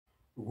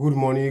Good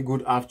morning,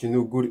 good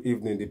afternoon, good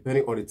evening,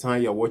 depending on the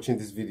time you're watching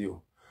this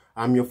video.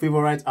 I'm your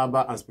favorite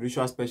herbal and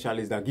spiritual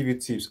specialist that give you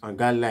tips and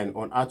guidelines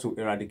on how to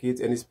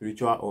eradicate any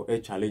spiritual or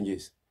health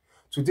challenges.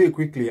 Today,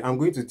 quickly, I'm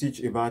going to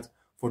teach about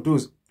for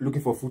those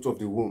looking for fruit of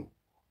the womb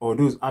or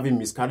those having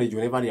miscarriage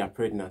whenever they are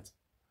pregnant.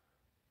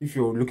 If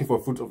you're looking for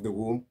fruit of the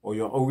womb or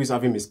you're always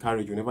having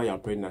miscarriage whenever you're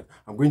pregnant,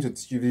 I'm going to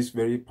teach you this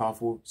very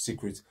powerful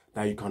secret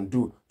that you can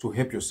do to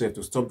help yourself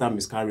to stop that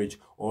miscarriage,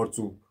 or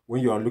to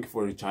when you are looking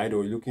for a child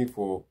or looking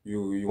for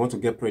you want to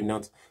get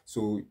pregnant,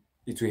 so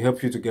it will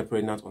help you to get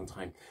pregnant on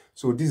time.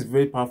 So these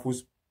very powerful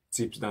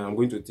tips that I'm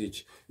going to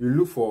teach. You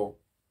look for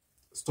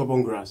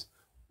stubborn grass.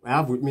 I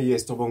have with me here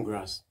stubborn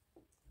grass.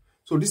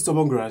 So this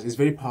stubborn grass is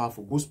very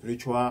powerful, both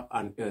spiritual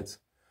and earth.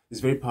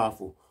 It's very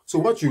powerful. So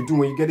what you do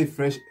when you get a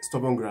fresh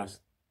stubborn grass,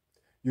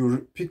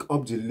 you pick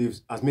up the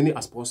leaves, as many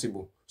as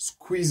possible,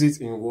 squeeze it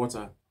in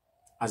water.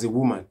 As a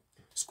woman,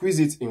 squeeze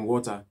it in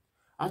water.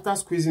 After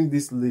squeezing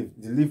this leaf,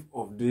 the leaf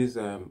of this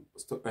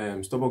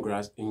stubborn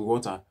grass in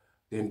water,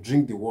 then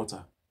drink the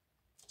water.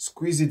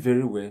 Squeeze it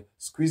very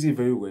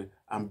well,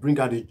 and bring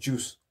out the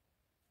juice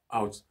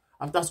out.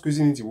 After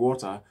squeezing it in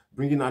water,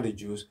 bringing out the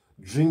juice,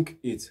 drink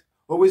it.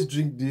 Always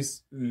drink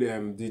this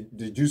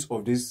the juice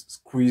of this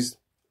squeezed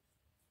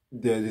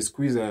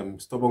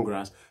stubborn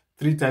grass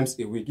 3 times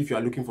a week if you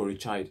are looking for a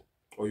child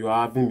or you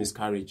are having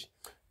miscarriage.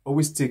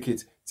 Always take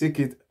it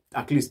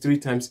at least 3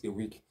 times a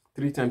week.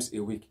 3 times a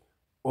week.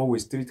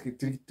 Always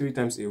three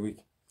times a week.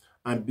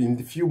 And in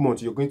a few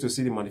months, you're going to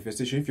see the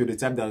manifestation. If you're the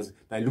type that is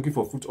looking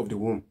for fruit of the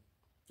womb,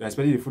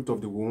 especially the fruit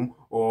of the womb,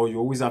 or you're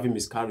always having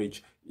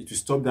miscarriage, it will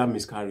stop that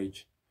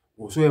miscarriage.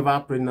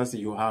 Whatsoever pregnancy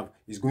you have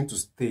is going to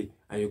stay,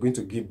 and you're going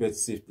to give birth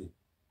safely.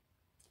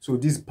 So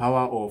this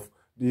power of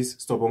this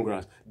stubborn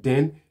grass.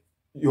 Then,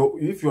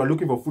 if you are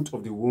looking for fruit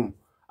of the womb,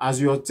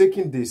 as you are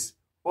taking this,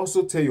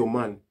 also tell your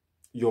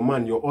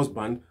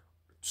husband,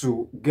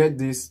 to get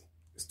this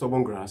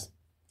stubborn grass,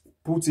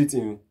 put it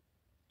in,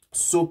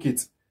 soak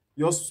it,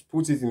 just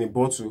put it in a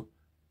bottle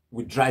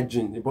with dry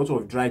gin, a bottle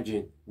of dry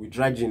gin with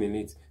dry gin in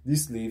it.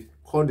 This leaf,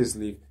 cut this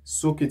leaf,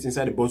 soak it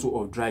inside a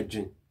bottle of dry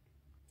gin.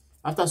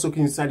 After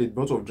soaking inside a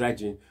bottle of dry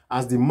gin,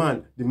 as the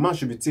man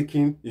should be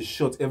taking a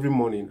shot every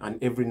morning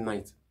and every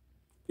night.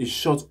 A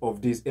shot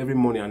of this every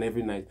morning and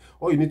every night.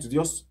 All you need to do,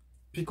 just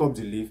pick up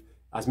the leaf,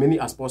 as many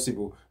as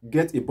possible,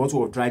 get a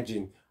bottle of dry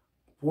gin,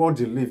 pour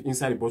the leaf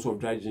inside a bottle of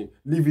dry gin,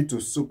 leave it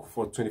to soak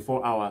for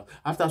 24 hours.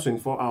 After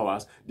 24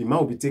 hours, the man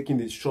will be taking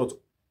the shot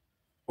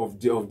of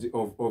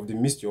the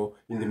mixture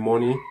in the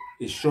morning,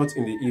 a shot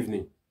in the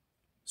evening.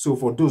 So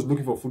for those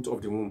looking for fruit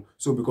of the womb,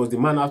 so because the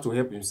man has to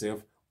help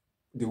himself,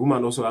 the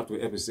woman also have to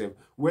help herself.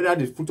 Whether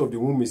the fruit of the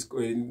womb is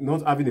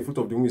not having the fruit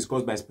of the womb is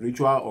caused by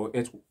spiritual or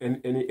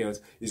any else,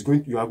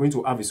 you are going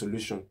to have a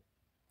solution.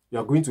 You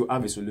are going to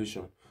have a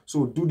solution.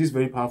 So do this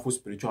very powerful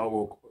spiritual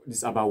work,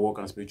 this herbal work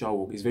and spiritual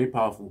work is very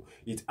powerful.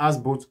 It has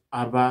both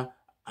herbal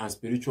and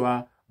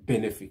spiritual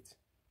benefit.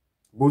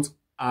 Both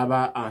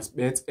herbal and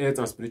earth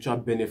and spiritual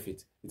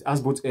benefit. It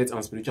has both earth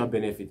and spiritual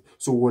benefit.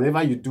 So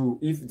whenever you do,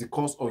 if the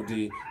cause of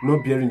the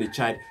not bearing the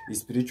child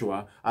is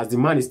spiritual, as the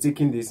man is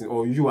taking this,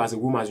 or you as a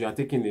woman, as you are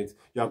taking it,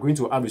 you are going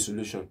to have a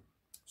solution.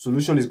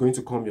 Solution is going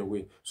to come your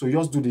way. So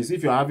just do this.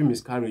 If you are having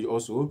miscarriage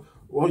also,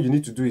 all you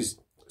need to do is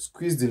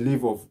squeeze the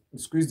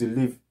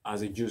leaf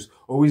as a juice.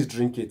 Always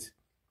drink it.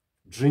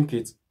 Drink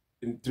it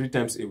 3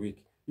 times a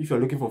week. If you are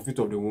looking for fruit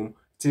of the womb,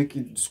 take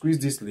it, squeeze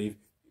this leaf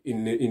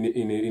in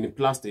a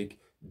plastic,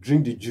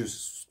 drink the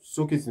juice,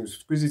 soak it,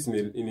 squeeze it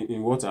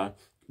in water,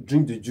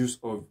 drink the juice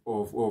of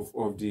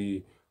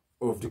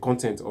the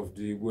content of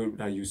the way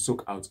that you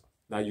soak out,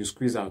 that you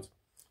squeeze out.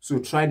 So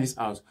try this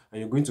out,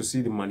 and you're going to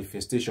see the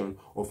manifestation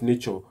of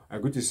nature. You're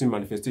going to see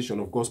manifestation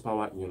of God's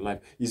power in your life.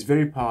 It's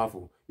very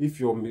powerful. If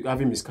you're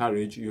having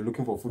miscarriage, you're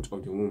looking for fruit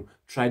of the womb,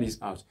 try this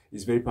out.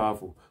 It's very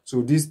powerful.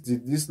 So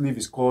this leaf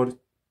is called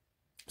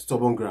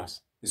stubborn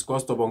grass. It's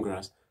called stubborn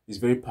grass. It's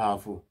very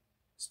powerful.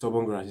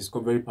 Stubborn grass is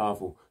very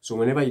powerful. So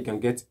whenever you can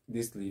get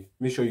this leaf,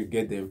 make sure you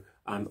get them,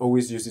 and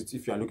always use it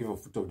if you are looking for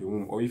fruit of the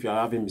womb or if you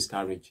are having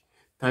miscarriage.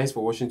 Thanks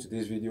for watching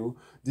today's video.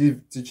 This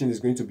teaching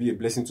is going to be a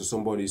blessing to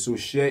somebody, so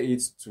share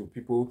it to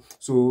people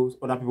so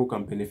other people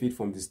can benefit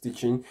from this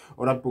teaching.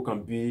 Other people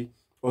can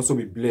also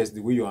be blessed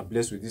the way you are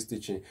blessed with this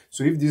teaching.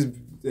 So if this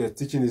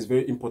teaching is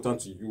very important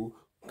to you,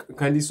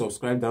 kindly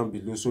subscribe down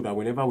below, so that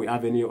whenever we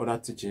have any other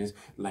teachings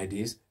like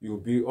this,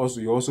 you'll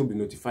also be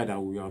notified that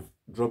we have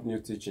dropped new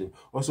teaching.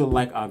 Also,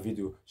 like our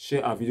video,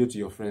 share our video to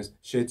your friends,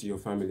 share it to your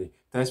family.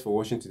 Thanks for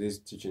watching today's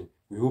teaching.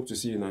 We hope to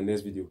see you in our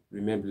next video.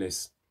 Remain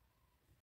blessed.